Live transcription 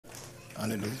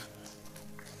Hallelujah.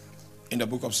 In the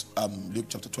book of Luke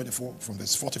chapter 24, from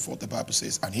verse 44, the Bible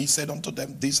says, and he said unto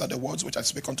them, these are the words which I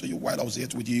spake unto you while I was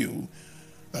yet with you,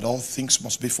 that all things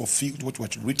must be fulfilled which were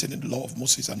written in the law of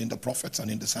Moses and in the prophets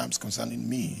and in the Psalms concerning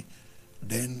me.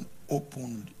 Then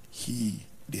opened he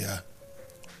their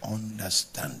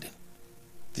understanding.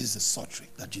 This is the surgery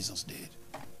that Jesus did.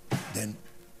 Then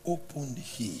opened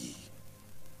he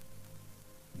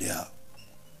their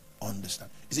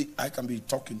understanding. You see, I can be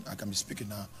talking, I can be speaking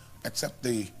now, except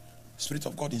the Spirit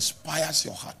of God inspires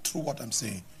your heart through what I'm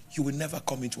saying. You will never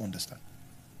come into understand.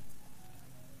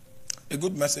 A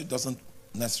good message doesn't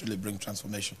necessarily bring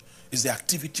transformation. It's the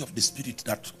activity of the Spirit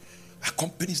that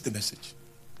accompanies the message.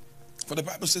 For the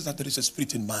Bible says that there is a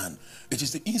spirit in man. It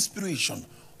is the inspiration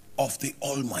of the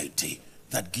Almighty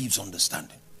that gives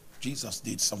understanding. Jesus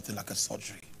did something like a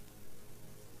surgery.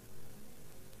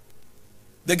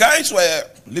 The guys were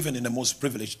living in the most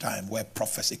privileged time where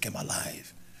prophecy came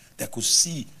alive. They could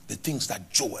see the things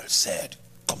that Joel said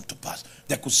come to pass.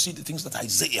 They could see the things that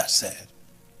Isaiah said.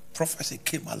 Prophecy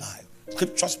came alive.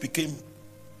 Scriptures became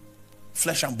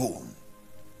flesh and bone.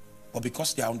 But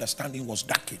because their understanding was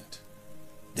darkened,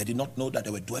 they did not know that they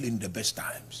were dwelling in the best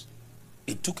times.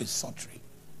 It took a surgery.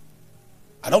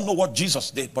 I don't know what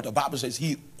Jesus did, but the Bible says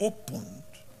he opened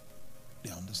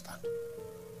their understanding.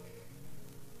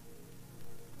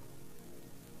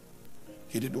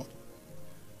 He did what?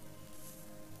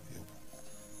 He opened.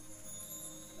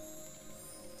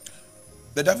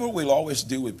 The devil will always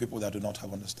deal with people that do not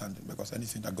have understanding, because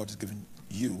anything that God has given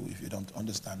you, if you don't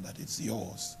understand that it's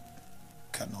yours,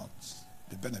 cannot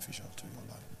be beneficial to your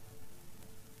life.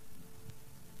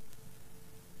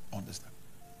 Understand.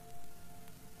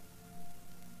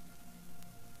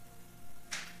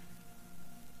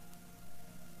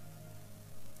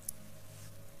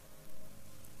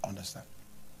 Understand.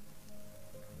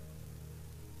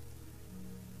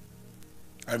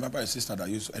 I remember a sister that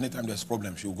used to, anytime there's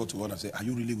problem, she would go to God and say, are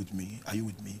you really with me? Are you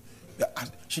with me?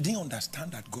 She didn't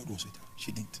understand that God was with her.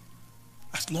 She didn't.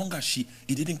 As long as it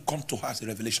didn't come to her as a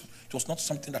revelation, it was not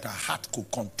something that her heart could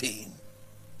contain.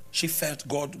 She felt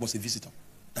God was a visitor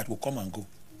that will come and go.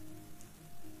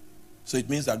 So it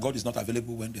means that God is not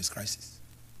available when there's crisis.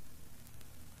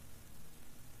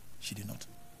 She did not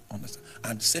understand.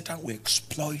 And Satan will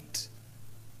exploit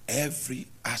every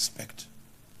aspect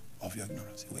of your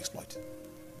ignorance. He will exploit it.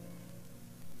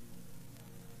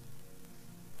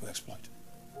 He will exploit it.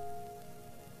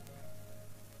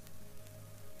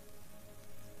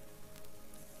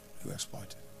 He will exploit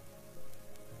it.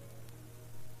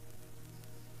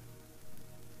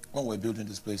 When we were building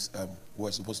this place, we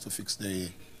were supposed to fix the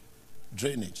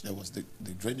drainage. There was the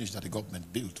drainage that the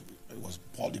government built. It was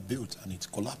poorly built and it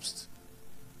collapsed.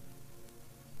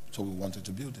 So we wanted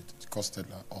to build it. It costed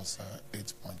us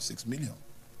 8.6 million.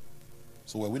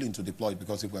 So we're willing to deploy it,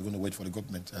 because if we're going to wait for the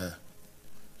government,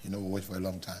 we'll wait for a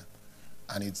long time.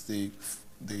 And it's the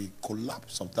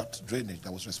collapse of that drainage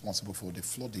that was responsible for the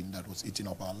flooding that was eating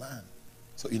up our land.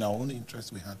 So in our own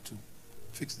interest, we had to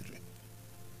fix the drainage.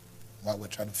 While we're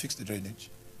trying to fix the drainage,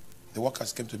 the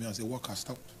workers came to me and said, work has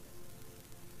stopped.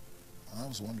 And I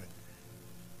was wondering,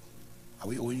 are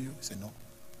we owing you? He said, no.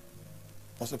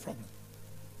 What's the problem?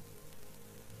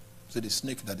 So the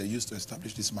snake that they used to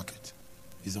establish this market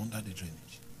is under the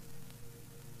drainage.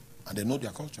 And they know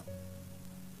their culture.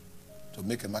 To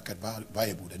make a market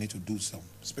viable, they need to do some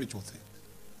spiritual things.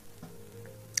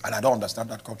 And I don't understand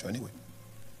that culture anyway.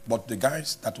 But the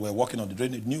guys that were working on the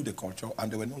drainage knew the culture,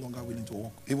 and they were no longer willing to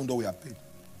work, even though we are paid.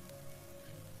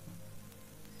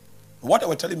 What they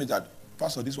were telling me that,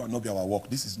 Pastor, this will not be our work.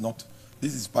 This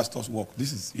is pastor's work.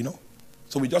 This is,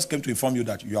 So we just came to inform you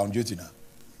that you are on duty now.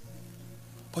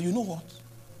 But you know what?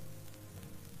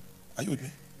 Are you with me?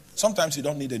 Sometimes you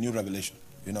don't need a new revelation,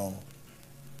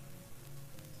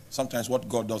 Sometimes what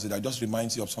God does is that just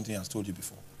reminds you of something He has told you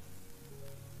before.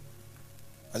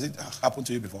 Has it happened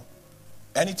to you before?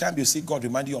 Anytime you see God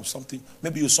remind you of something,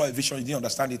 maybe you saw a vision, you didn't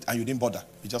understand it, and you didn't bother.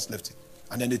 You just left it.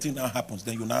 And then the thing now happens.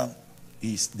 Then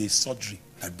is the surgery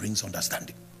that brings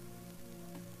understanding.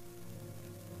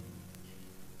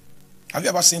 Have you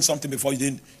ever seen something before you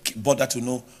didn't bother to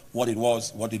know what it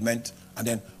was, what it meant, and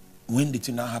then when the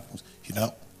thing now happens,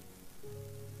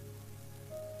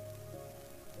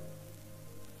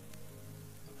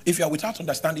 If you are without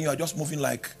understanding, you are just moving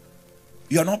like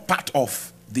you are not part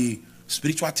of the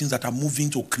spiritual things that are moving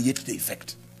to create the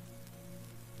effect.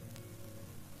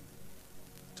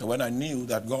 So when I knew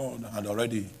that God had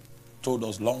already told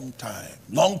us long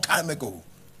time ago,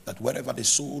 that wherever the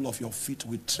sole of your feet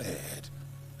will tread,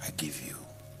 I give you.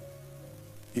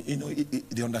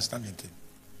 The understanding came.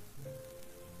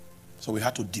 So we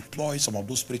had to deploy some of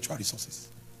those spiritual resources.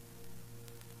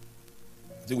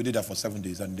 I think we did that for 7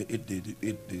 days, and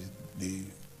the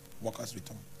workers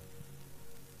returned.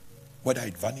 Whether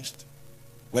it vanished,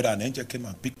 whether an angel came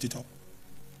and picked it up,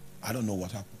 I don't know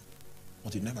what happened,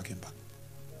 but it never came back.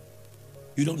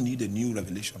 You don't need a new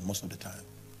revelation most of the time.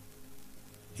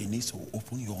 He needs to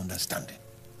open your understanding.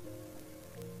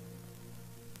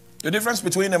 The difference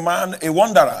between a man, a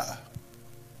wanderer,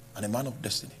 and a man of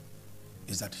destiny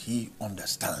is that he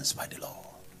understands by the Lord.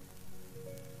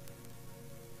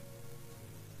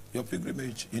 Your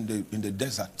pilgrimage in the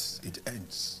desert, it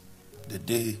ends the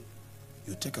day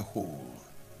you take a hold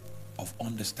of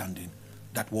understanding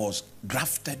that was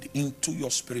grafted into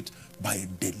your spirit by a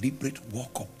deliberate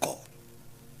work of God.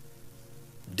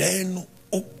 Then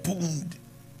opened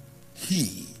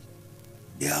he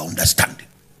their understanding.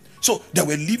 So they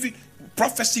were living,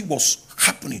 prophecy was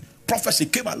happening. Prophecy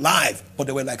came alive, but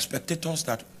they were like spectators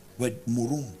that were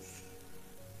maroons.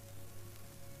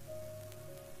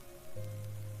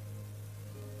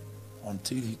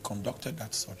 Until he conducted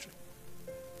that surgery.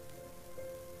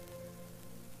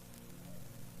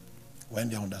 When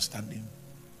their understanding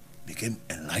became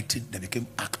enlightened, they became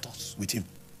actors with him.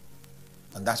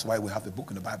 And that's why we have a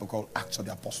book in the Bible called Acts of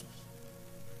the Apostles.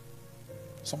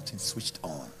 Something switched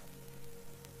on.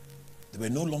 They were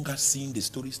no longer seeing the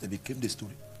stories, they became the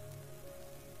story.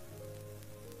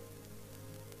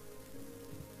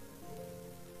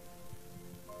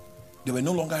 They were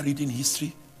no longer reading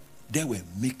history, they were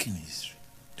making history.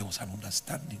 There was an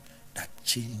understanding that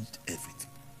changed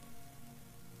everything.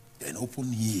 Then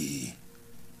open ye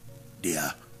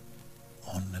their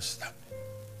understanding.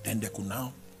 Then they could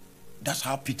now, that's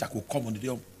how Peter could come on the day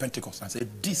of Pentecost and say,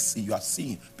 this you are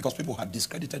seeing, because people had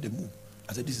discredited the move.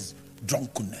 I said, this is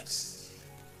drunkenness.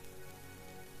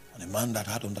 And a man that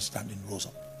had understanding rose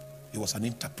up. He was an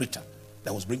interpreter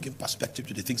that was bringing perspective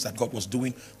to the things that God was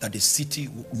doing that the city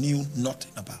knew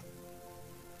nothing about.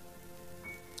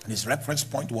 And his reference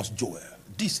point was Joel.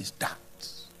 This is that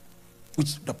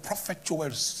which the prophet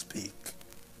Joel spake,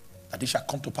 that it shall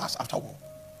come to pass afterward,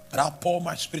 that I'll pour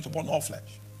my spirit upon all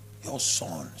flesh. Your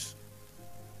sons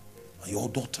and your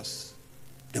daughters,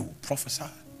 they will prophesy.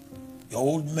 Your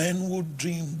old men will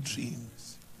dream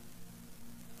dreams.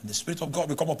 And the Spirit of God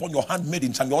will come upon your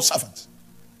handmaidens and your servants.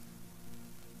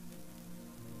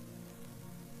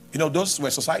 You know, those were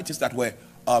societies that were,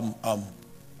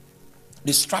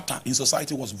 the strata in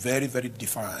society was very, very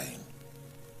defined.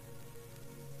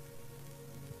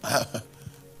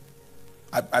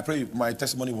 I pray my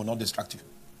testimony will not distract you.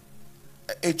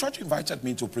 A church invited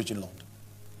me to preach in London.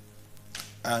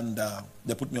 And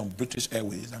they put me on British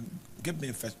Airways and gave me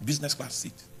a first business class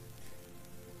seat.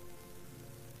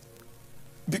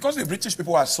 Because the British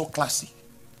people are so classy,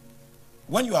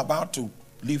 when you're about to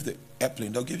leave the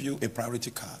airplane, they'll give you a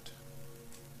priority card.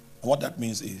 And what that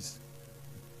means is,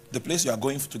 the place you are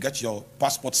going to get your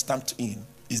passport stamped in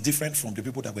is different from the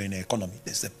people that were in the economy.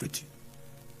 They separate you.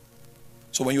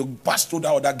 So when you pass through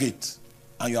that other gate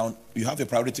and you have a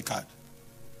priority card,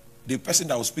 the person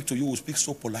that will speak to you will speak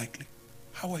so politely.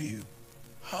 How are you?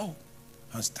 How?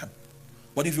 And stamp.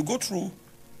 But if you go through,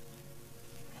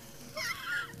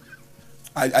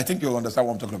 I think you'll understand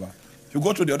what I'm talking about. If you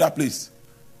go to the other place,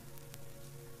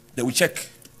 they will check.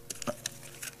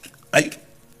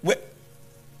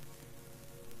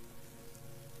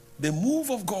 The move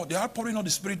of God, the outpouring of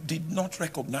the Spirit did not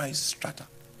recognize strata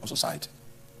of society.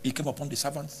 It came upon the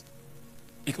servants.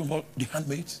 It came upon the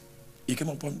handmaids. It came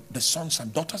upon the sons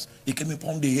and daughters. It came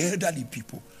upon the elderly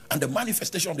people. And the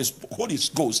manifestation of the Holy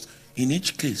Ghost in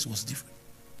each case was different.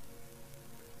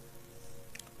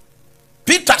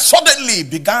 Peter suddenly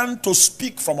began to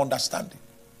speak from understanding.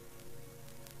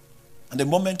 And the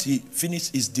moment he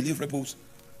finished his deliverables,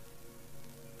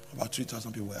 about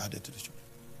 3,000 people were added to the church.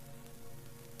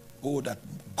 Oh, that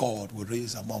God will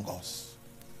raise among us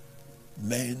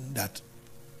men that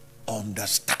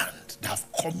understand, that have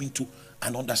come into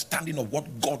an understanding of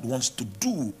what God wants to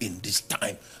do in this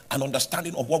time, an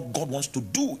understanding of what God wants to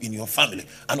do in your family,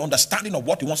 an understanding of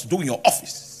what He wants to do in your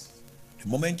office. The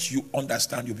moment you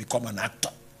understand, you become an actor.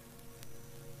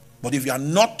 But if you are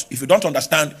not, if you don't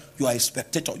understand, you are a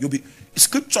spectator. You'll be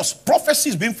scriptures,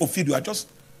 prophecies being fulfilled, you are just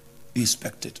a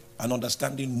spectator. An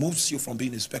understanding moves you from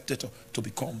being a spectator to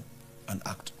become an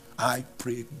actor. I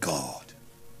pray God.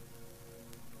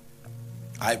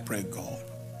 I pray God.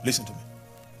 Listen to me.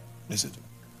 Listen to me.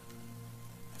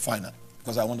 Finally,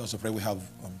 because I want us to pray, we have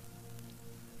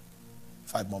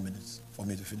 5 more minutes for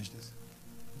me to finish this.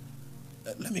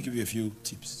 Let me give you a few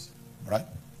tips. All right?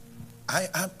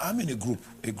 I'm in a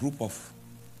group of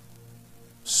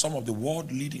some of the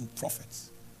world leading prophets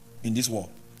in this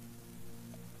world.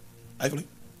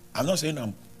 I'm not saying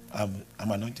I'm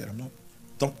anointed.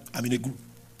 I'm in a group.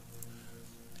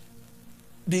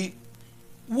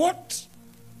 What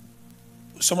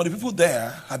some of the people there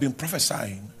have been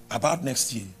prophesying about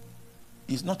next year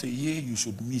is not a year you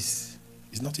should miss.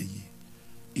 It's not a year.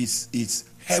 It's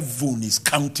heaven is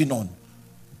counting on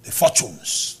the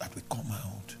fortunes that will come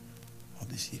out of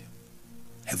this year.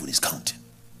 Heaven is counting.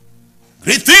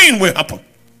 Great thing will happen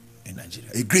in Nigeria.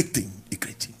 A great thing. A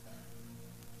great thing.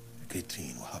 A great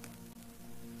thing will happen.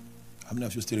 How many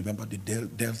of you still remember the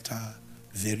Delta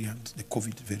variant, the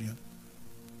COVID variant?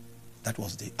 That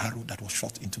was the arrow that was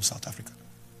shot into South Africa.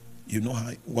 You know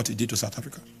what it did to South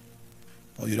Africa?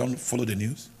 Or you don't follow the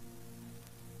news?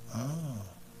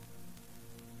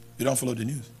 You don't follow the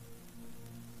news.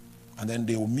 And then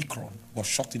the Omicron was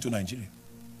shot into Nigeria.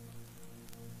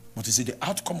 But you see, the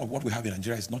outcome of what we have in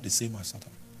Nigeria is not the same as South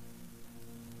Africa.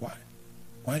 Why?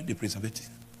 Why the preservative?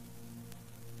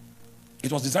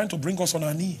 It was designed to bring us on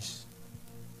our knees,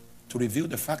 to reveal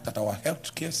the fact that our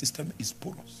healthcare system is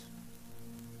porous,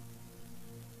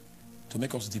 to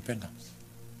make us dependent.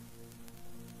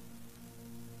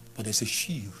 But there's a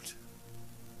shield.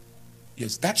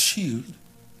 Yes, that shield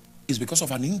is because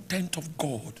of an intent of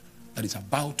God that is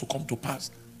about to come to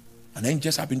pass. And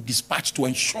angels have been dispatched to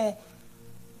ensure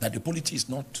that the polity is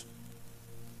not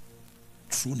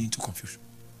thrown into confusion.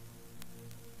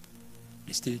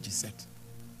 The stage is set.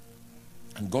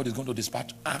 And God is going to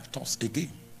dispatch actors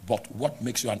again. But what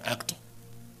makes you an actor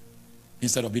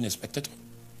instead of being a spectator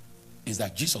is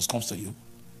that Jesus comes to you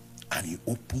and he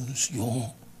opens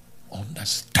your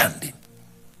understanding.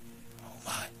 Oh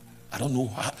my. I don't know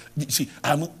how. See,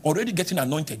 I'm already getting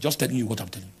anointed just telling you what I'm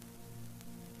telling you.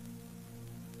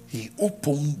 He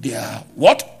opened their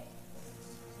what?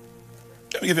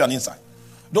 Let me give you an insight.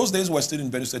 Those days we were still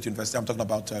in Benue State University. I'm talking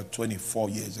about 24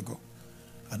 years ago.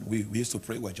 And we used to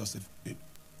pray. We're just,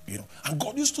 and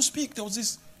God used to speak. There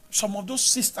was some of those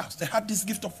sisters, they had this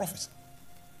gift of prophecy.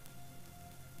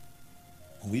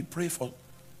 When we pray for,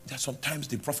 that sometimes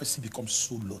the prophecy becomes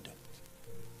so loaded.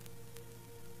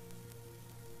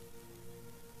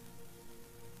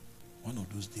 One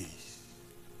of those days,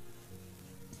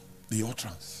 the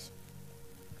utterance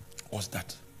was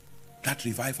that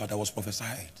revival that was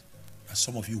prophesied, and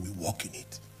some of you will walk in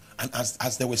it. And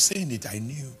as they were saying it, I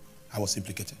knew I was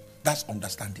implicated. That's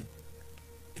understanding.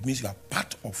 It means you are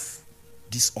part of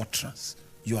this utterance.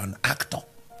 You are an actor.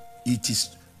 It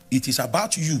is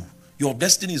about you. Your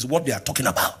destiny is what they are talking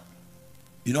about.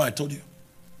 You know, I told you,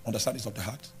 understanding is of the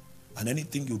heart. And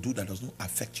anything you do that does not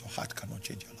affect your heart cannot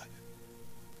change your life.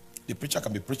 The preacher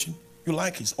can be preaching. You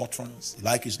like his utterance. You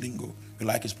like his lingo. You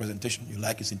like his presentation. You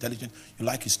like his intelligence. You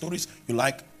like his stories. You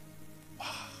like,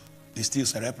 the steel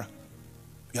cerebral.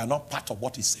 You are not part of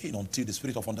what he's saying until the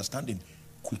spirit of understanding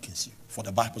quickens you. For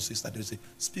the Bible says that there is a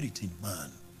spirit in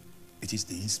man. It is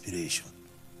the inspiration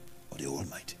of the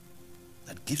Almighty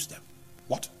that gives them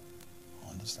what?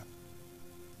 Understand.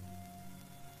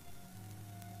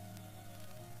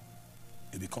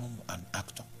 You become an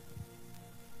actor.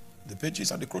 The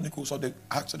pages and the chronicles of the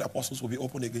Acts of the Apostles will be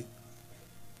open again.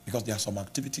 Because there are some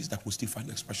activities that will still find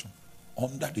expression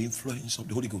under the influence of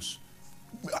the Holy Ghost.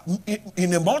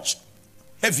 In a much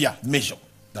heavier measure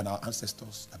than our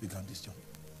ancestors that began this journey.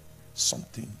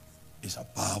 Something is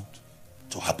about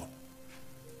to happen.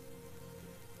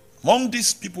 Among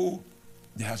these people,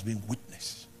 there has been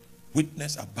witness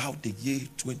about the year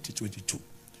 2022.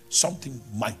 Something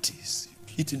mighty is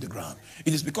hitting the ground.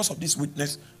 It is because of this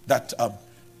witness that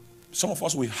some of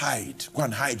us will go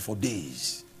and hide for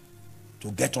days to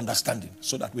get understanding,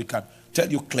 so that we can tell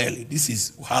you clearly, this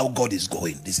is how God is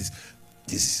going. This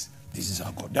is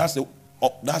how God. That's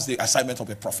the assignment of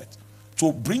a prophet,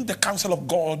 to bring the counsel of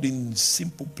God in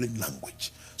simple, plain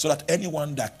language, so that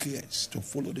anyone that cares to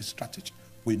follow the strategy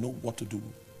will know what to do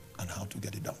and how to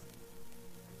get it done.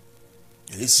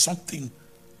 There is something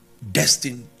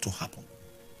destined to happen.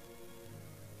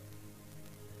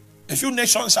 A few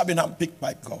nations have been handpicked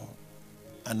by God,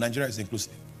 and Nigeria is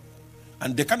inclusive.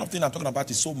 And the kind of thing I'm talking about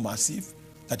is so massive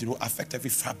that it will affect every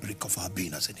fabric of our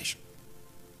being as a nation.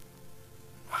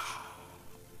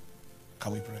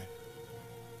 Can we pray?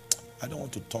 I don't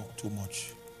want to talk too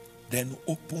much. Then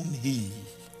open he.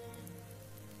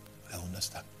 I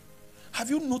understand. Have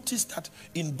you noticed that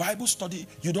in Bible study,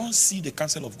 you don't see the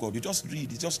counsel of God? You just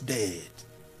read, it's just dead.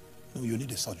 No, you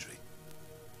need a surgery.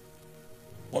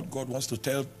 What God wants to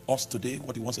tell us today,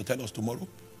 what he wants to tell us tomorrow,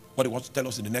 what he wants to tell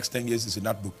us in the next 10 years is in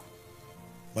that book.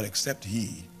 But except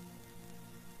he,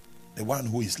 the one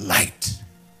who is light,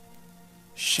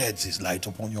 sheds his light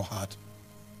upon your heart,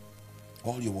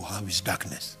 all you will have is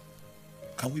darkness.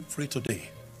 Can we pray today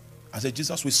I said,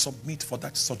 Jesus, we submit for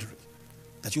that surgery,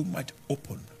 that you might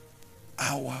open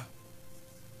our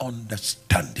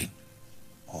understanding.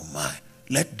 Oh my,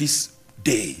 let this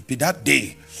day be that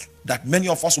day that many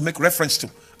of us will make reference to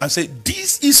and say,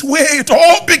 this is where it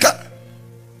all began.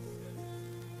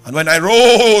 And when I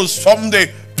rose from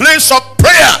the place of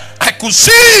prayer, I could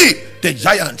see the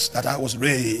giants that I was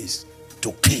raised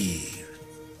to kill.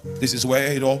 This is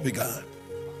where it all began.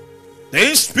 The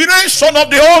inspiration of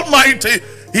the Almighty,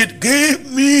 it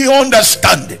gave me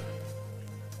understanding.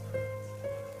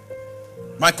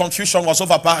 My confusion was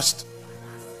overpast,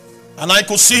 and I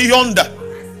could see yonder.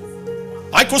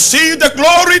 I could see the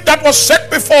glory that was set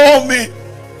before me,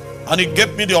 and it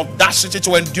gave me the audacity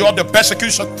to endure the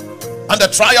persecution and the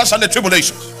trials and the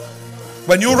tribulations.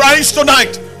 When you rise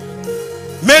tonight,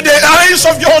 may the eyes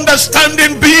of your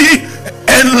understanding be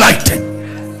enlightened,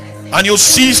 and you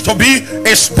cease to be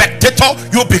a spectator,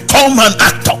 you become an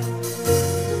actor.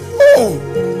 Oh,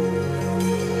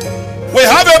 we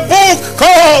have a book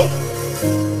called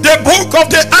the Book of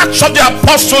the Acts of the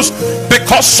Apostles,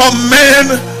 because some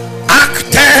men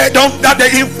acted under the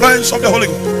influence of the Holy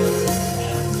Ghost.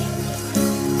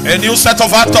 A new set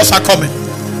of actors are coming.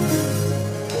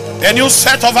 A new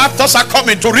set of actors are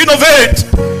coming to renovate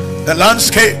the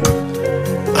landscape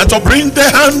and to bring the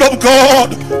hand of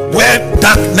God where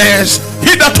darkness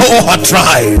hitherto had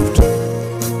thrived.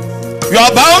 You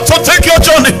are about to take your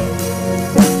journey,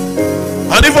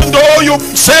 and even though you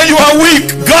say you are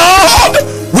weak, God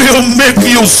will make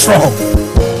you strong.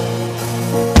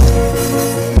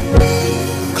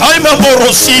 Kaima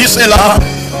morosi sela,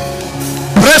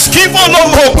 reskivo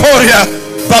lomo koria,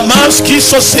 bamaski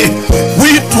sose.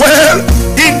 We dwell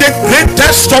in the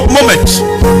greatest of moments.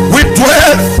 We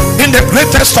dwell in the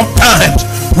greatest of times.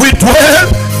 We dwell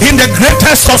in the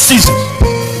greatest of seasons.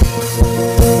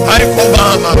 I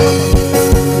come,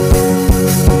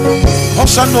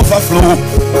 ocean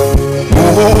overflow.